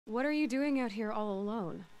What are you doing out here all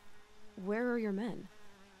alone? Where are your men?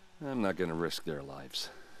 I'm not gonna risk their lives.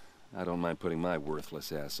 I don't mind putting my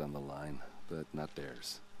worthless ass on the line, but not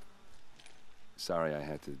theirs. Sorry I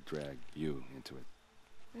had to drag you into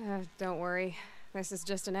it. Don't worry. This is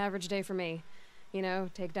just an average day for me. You know,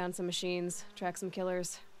 take down some machines, track some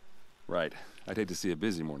killers. Right. I'd hate to see a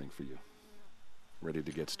busy morning for you. Ready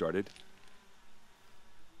to get started?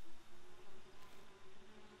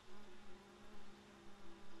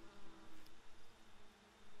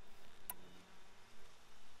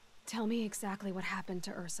 Tell me exactly what happened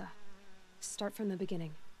to Ursa. Start from the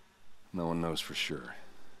beginning. No one knows for sure.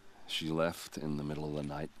 She left in the middle of the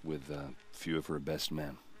night with a few of her best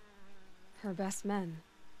men. Her best men?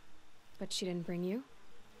 But she didn't bring you?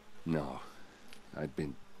 No. I'd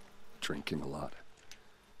been drinking a lot.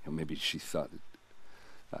 You know, maybe she thought...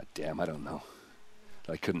 damn, I don't know.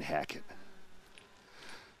 I couldn't hack it.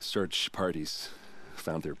 Search parties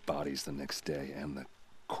found their bodies the next day, and the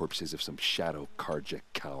corpses of some Shadow Carja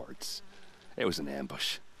cowards. It was an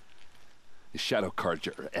ambush. The Shadow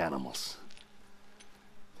Carja are animals.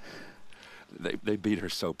 They beat her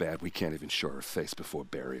so bad we can't even show her face before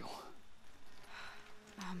burial.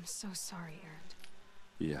 I'm so sorry, Erend.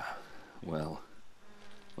 Yeah, well,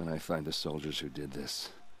 when I find the soldiers who did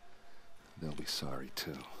this, they'll be sorry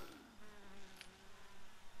too.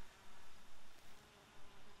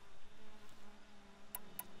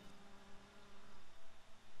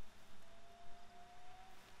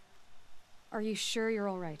 Are you sure you're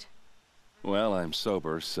all right? Well, I'm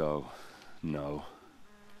sober, so no.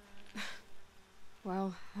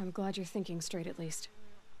 Well, I'm glad you're thinking straight at least.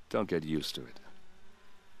 Don't get used to it.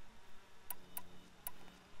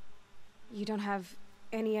 You don't have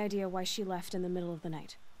any idea why she left in the middle of the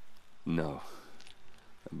night? No.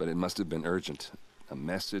 But it must have been urgent. A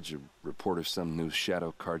message, a report of some new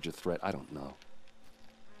Shadow Carja threat, I don't know.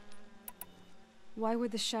 Why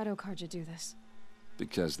would the Shadow Carja do this?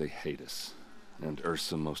 Because they hate us. And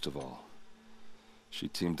Ursa most of all. She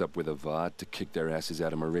teamed up with Avad to kick their asses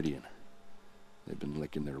out of Meridian. They've been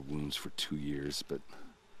licking their wounds for 2 years, but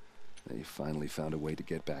they finally found a way to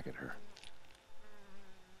get back at her.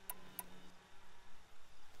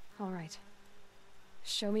 All right.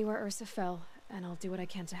 Show me where Ursa fell, and I'll do what I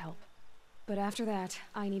can to help. But after that,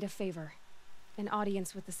 I need a favor. An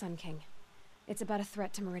audience with the Sun King. It's about a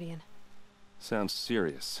threat to Meridian. Sounds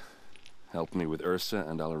serious. Help me with Ursa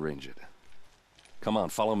and I'll arrange it. Come on,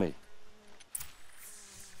 follow me.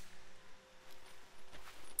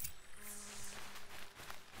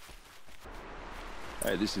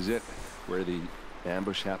 Alright, this is it. Where the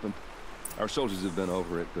ambush happened. Our soldiers have been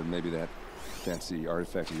over it, but maybe that fancy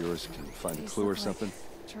artifact of yours can find a clue or something.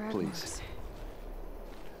 Please.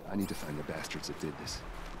 I need to find the bastards that did this.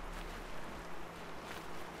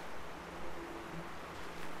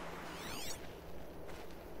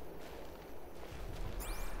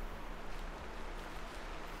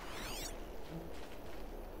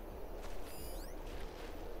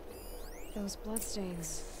 Those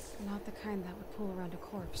bloodstains, not the kind that would pull around a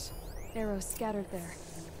corpse. Arrows scattered there.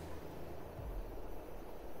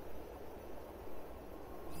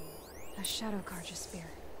 A Shadow Carja spear.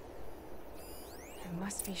 It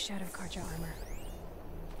must be Shadow Carja armor.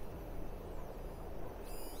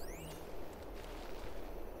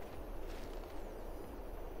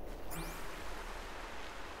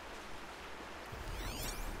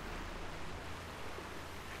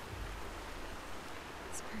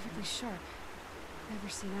 It's perfectly sharp. Never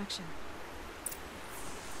seen action.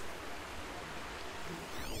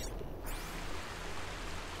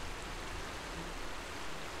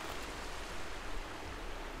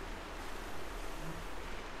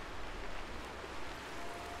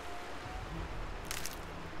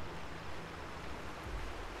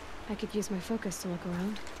 I could use my focus to look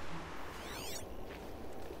around.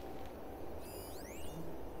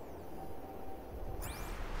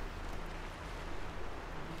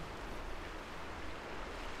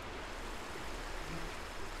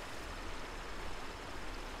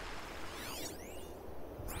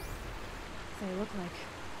 They look like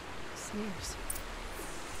smears.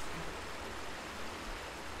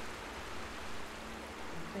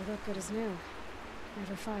 They look good as new.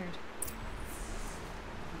 Never fired.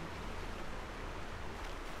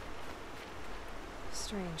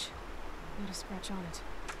 Strange. Not a scratch on it.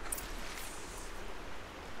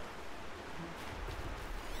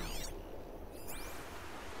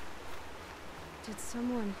 Did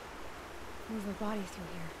someone move a body through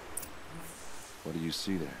here? What do you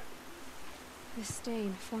see there? This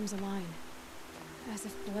stain forms a line, as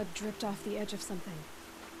if blood dripped off the edge of something,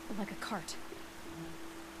 like a cart.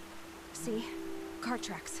 See? Cart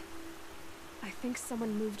tracks. I think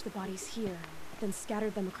someone moved the bodies here, then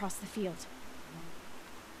scattered them across the field.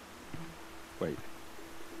 Wait.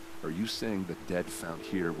 Are you saying the dead found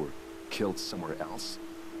here were killed somewhere else?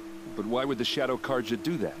 But why would the Shadow Carja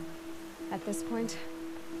do that? At this point,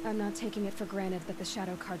 I'm not taking it for granted that the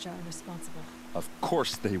Shadow Carja are responsible. Of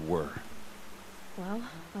course they were. Well,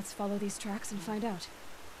 let's follow these tracks and find out.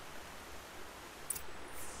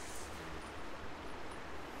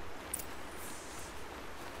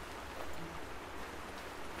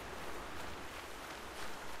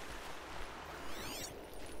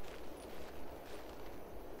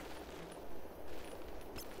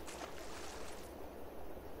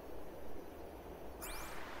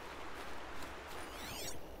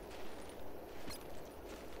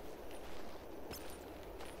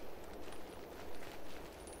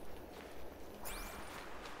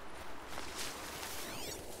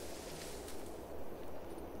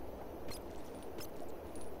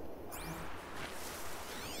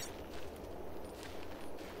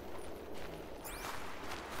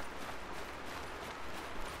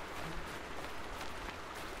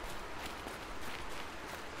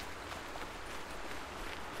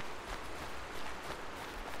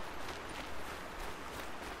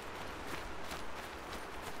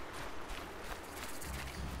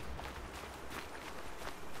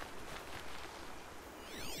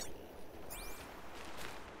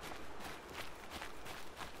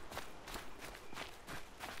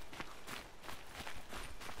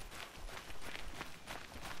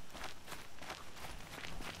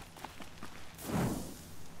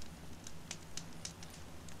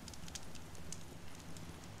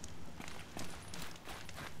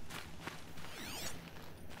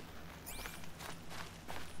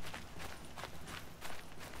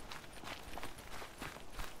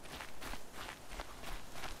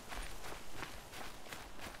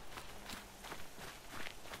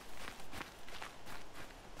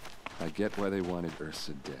 I get why they wanted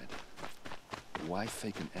Ursa dead. But why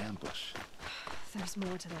fake an ambush? There's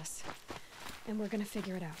more to this, and we're gonna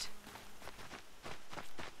figure it out.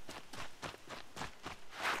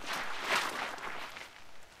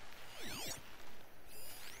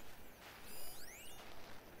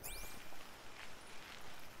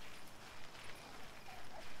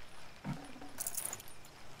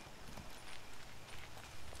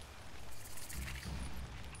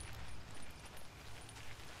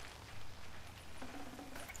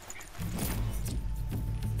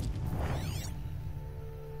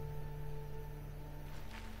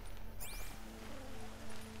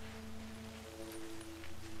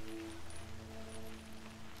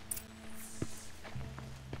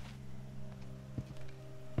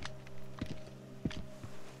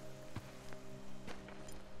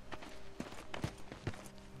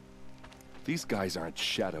 These guys aren't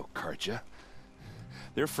Shadow Carja.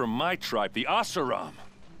 They're from my tribe, the Oseram.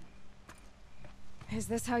 Is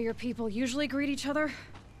this how your people usually greet each other?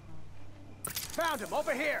 Found him,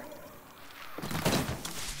 over here!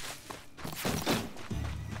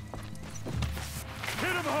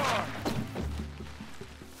 Hit him hard!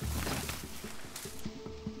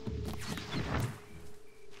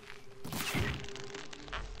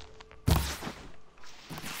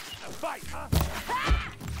 A fight, huh?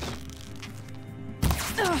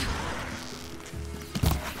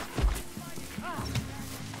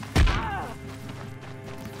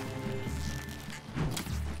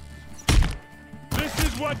 This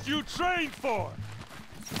is what you trained for!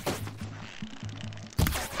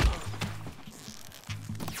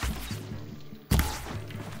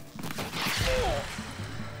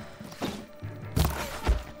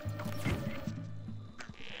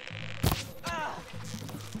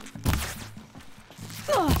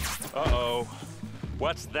 Uh-oh.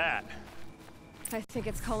 What's that? I think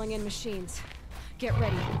it's calling in machines. Get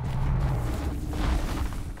ready.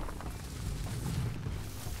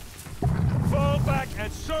 Fall back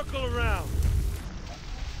and circle around.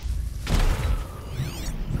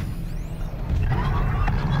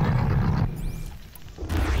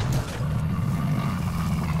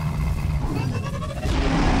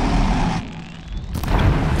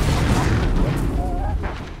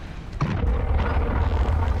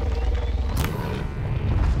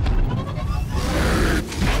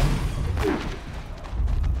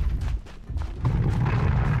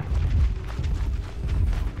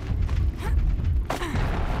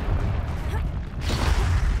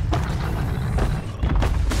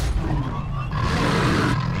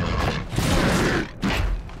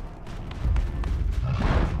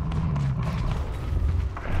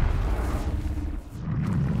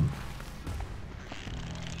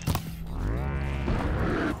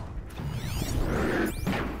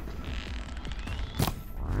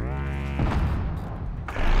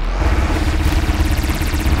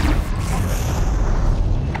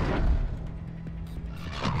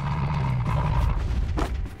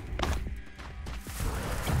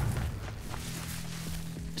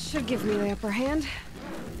 give me the upper hand.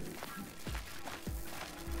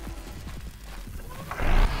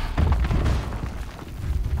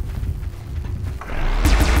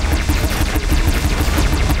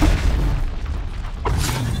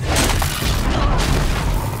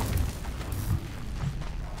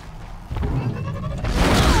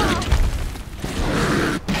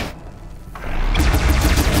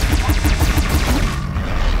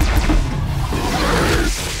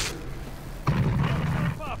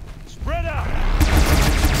 Spread out!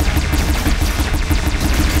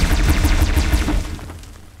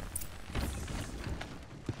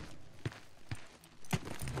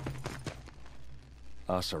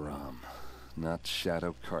 Oseram, not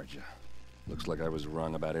Shadow Carja. Looks like I was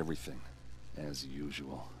wrong about everything, as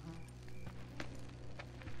usual.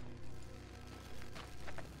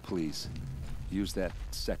 Please, use that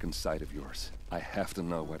second sight of yours. I have to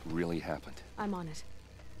know what really happened. I'm on it.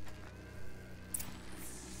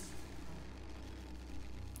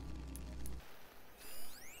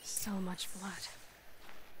 So much blood.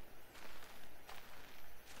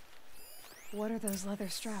 What are those leather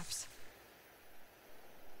straps?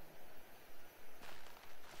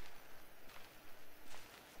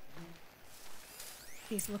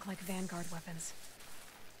 These look like Vanguard weapons.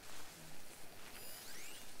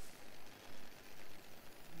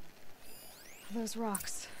 Those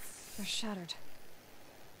rocks, they're shattered.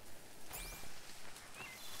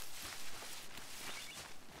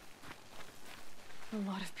 A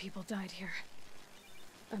lot of people died here.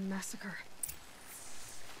 A massacre.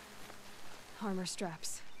 Armor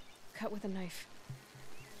straps, cut with a knife,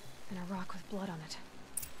 and a rock with blood on it.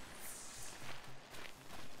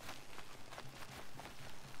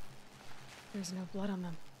 There's no blood on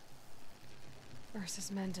them.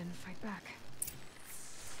 Ursa's men didn't fight back.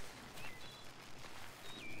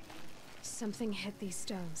 Something hit these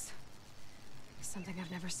stones. Something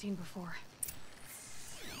I've never seen before.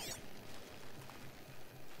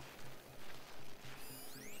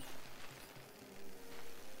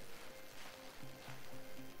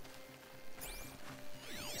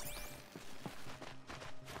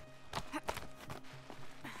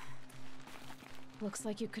 Looks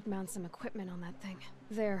like you could mount some equipment on that thing.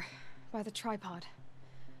 There, by the tripod.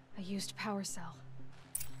 A used power cell.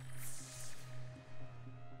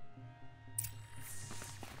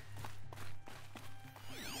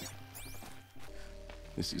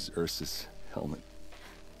 This is Ursa's helmet.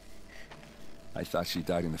 I thought she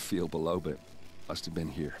died in the field below, but must have been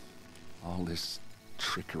here. All this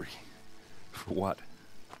trickery. For what?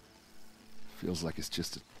 Feels like it's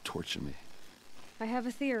just to torture me. I have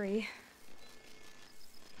a theory.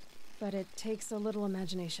 But it takes a little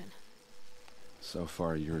imagination. So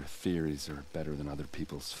far, your theories are better than other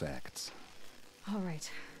people's facts. All right.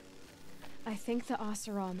 I think the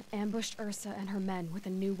Oseram ambushed Ursa and her men with a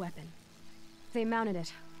new weapon. They mounted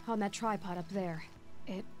it on that tripod up there.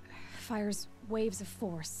 It fires waves of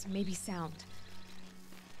force, maybe sound.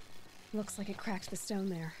 Looks like it cracked the stone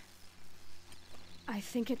there. I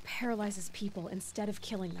think it paralyzes people instead of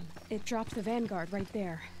killing them. It dropped the Vanguard right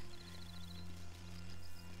there.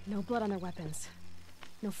 No blood on their weapons.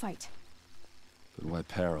 No fight. But why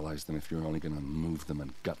paralyze them if you're only gonna move them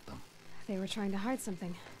and gut them? They were trying to hide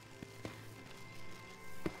something.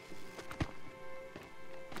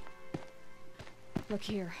 Look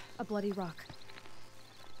here, a bloody rock.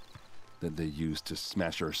 That they used to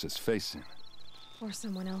smash Ursa's face in. Or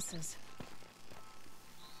someone else's.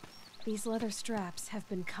 These leather straps have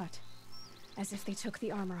been cut, as if they took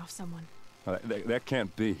the armor off someone. That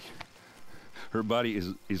can't be. Her body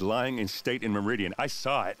is lying in state in Meridian. I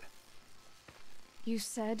saw it. You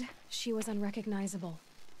said she was unrecognizable.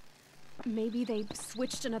 Maybe they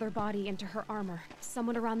switched another body into her armor,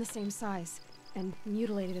 someone around the same size, and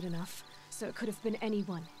mutilated it enough, so it could have been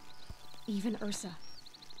anyone. Even Ursa.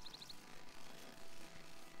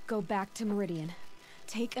 Go back to Meridian.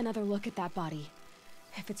 Take another look at that body.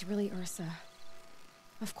 If it's really Ursa,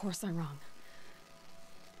 of course I'm wrong.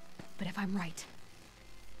 But if I'm right...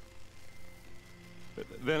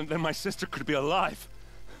 Then my sister could be alive.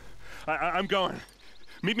 I'm going.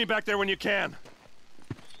 Meet me back there when you can.